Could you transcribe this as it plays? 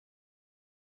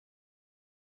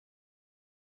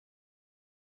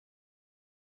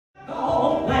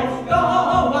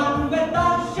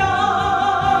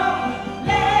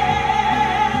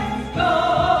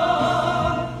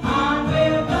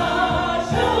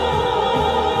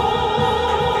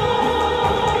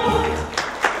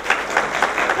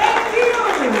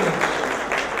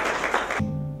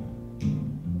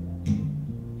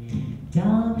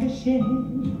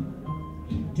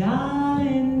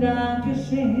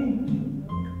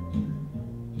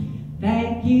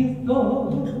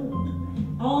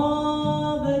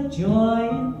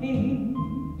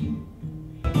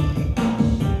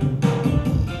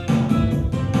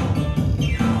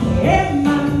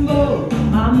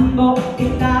Mambo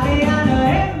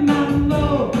Italiano,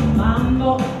 mambo,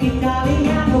 mambo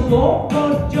Italiano,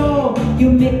 Poco Joe,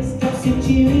 you mixed up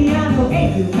Siciliano,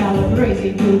 hey you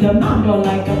Calabrese, do the mambo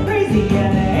like a crazy,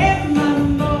 and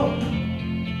mambo.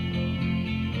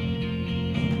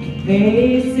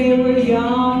 They say we're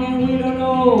young and we don't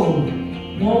know,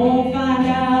 won't find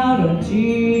out until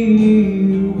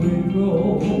we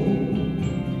grow.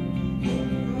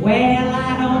 Well,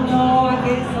 I don't know, I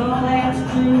guess all that's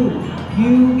true.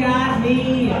 You got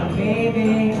me, and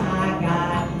baby, I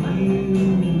got you.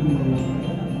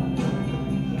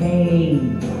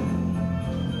 Babe,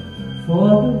 for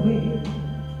the way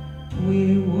we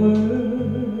were.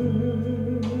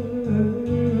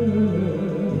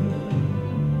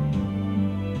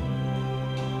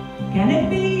 Can it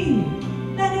be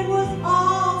that it was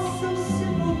all so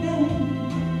simple then?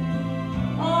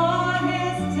 All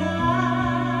this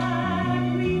time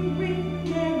we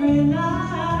read every night.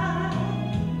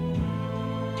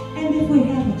 And if we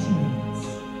have a chance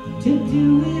to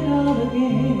do it all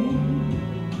again,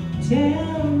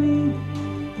 tell me,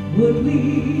 would we?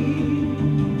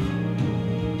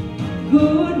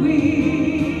 Could we?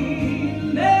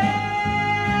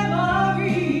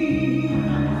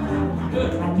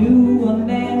 I knew a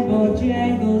man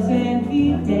Bojangles and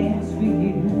he danced for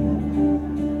you.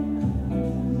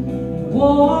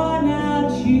 Worn out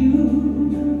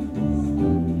shoes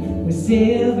with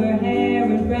silver hair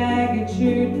and ragged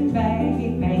shirt and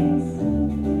baggy pants.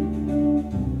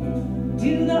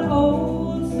 To the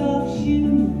old soft shoe.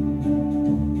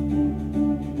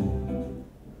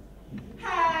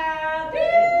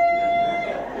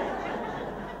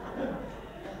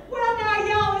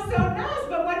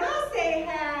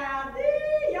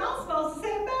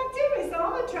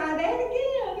 Try that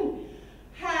again.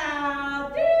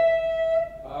 Howdy.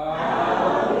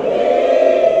 Howdy.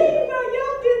 Well,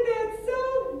 y'all did that so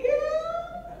good.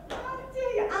 I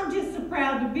tell you, I'm just so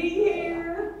proud to be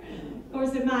here. Of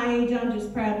course, at my age, I'm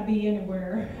just proud to be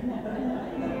anywhere.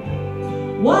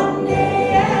 One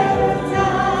day at a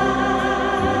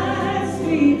time,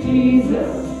 sweet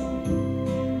Jesus.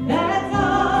 That's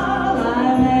all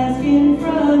I'm asking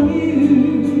from you.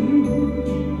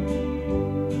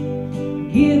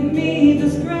 Give me the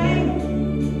strength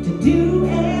to do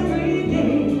every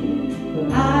day what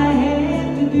I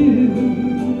have to do.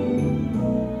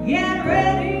 Get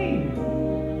ready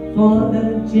for the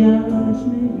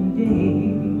judgment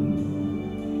day.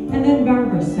 And then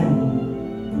Barbara sang,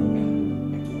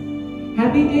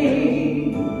 happy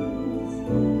days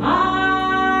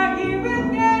are here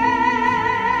again.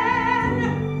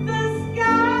 The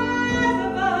skies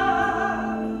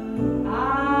above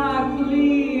are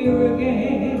clear again.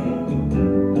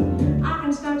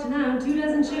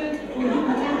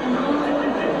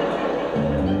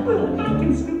 Well, I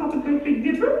can scoop up a great big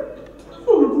dipper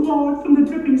full of lard from the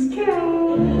drippings can.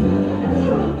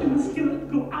 Jump in the skillet,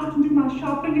 go out and do my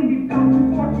shopping, and be back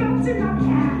and forth bouncing my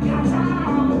cat.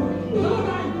 All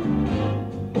right.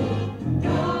 Do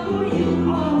you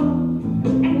call?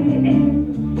 And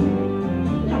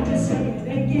like to say it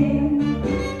again.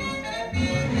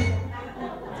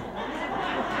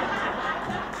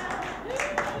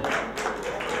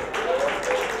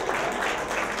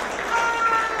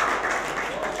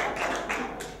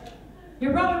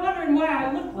 You're probably wondering why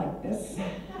I look like this.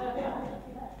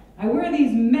 I wear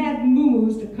these mad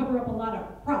moo-moos to cover up a lot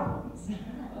of problems.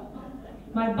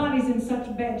 My body's in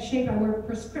such bad shape I wear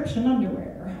prescription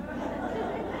underwear.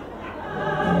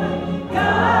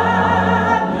 God.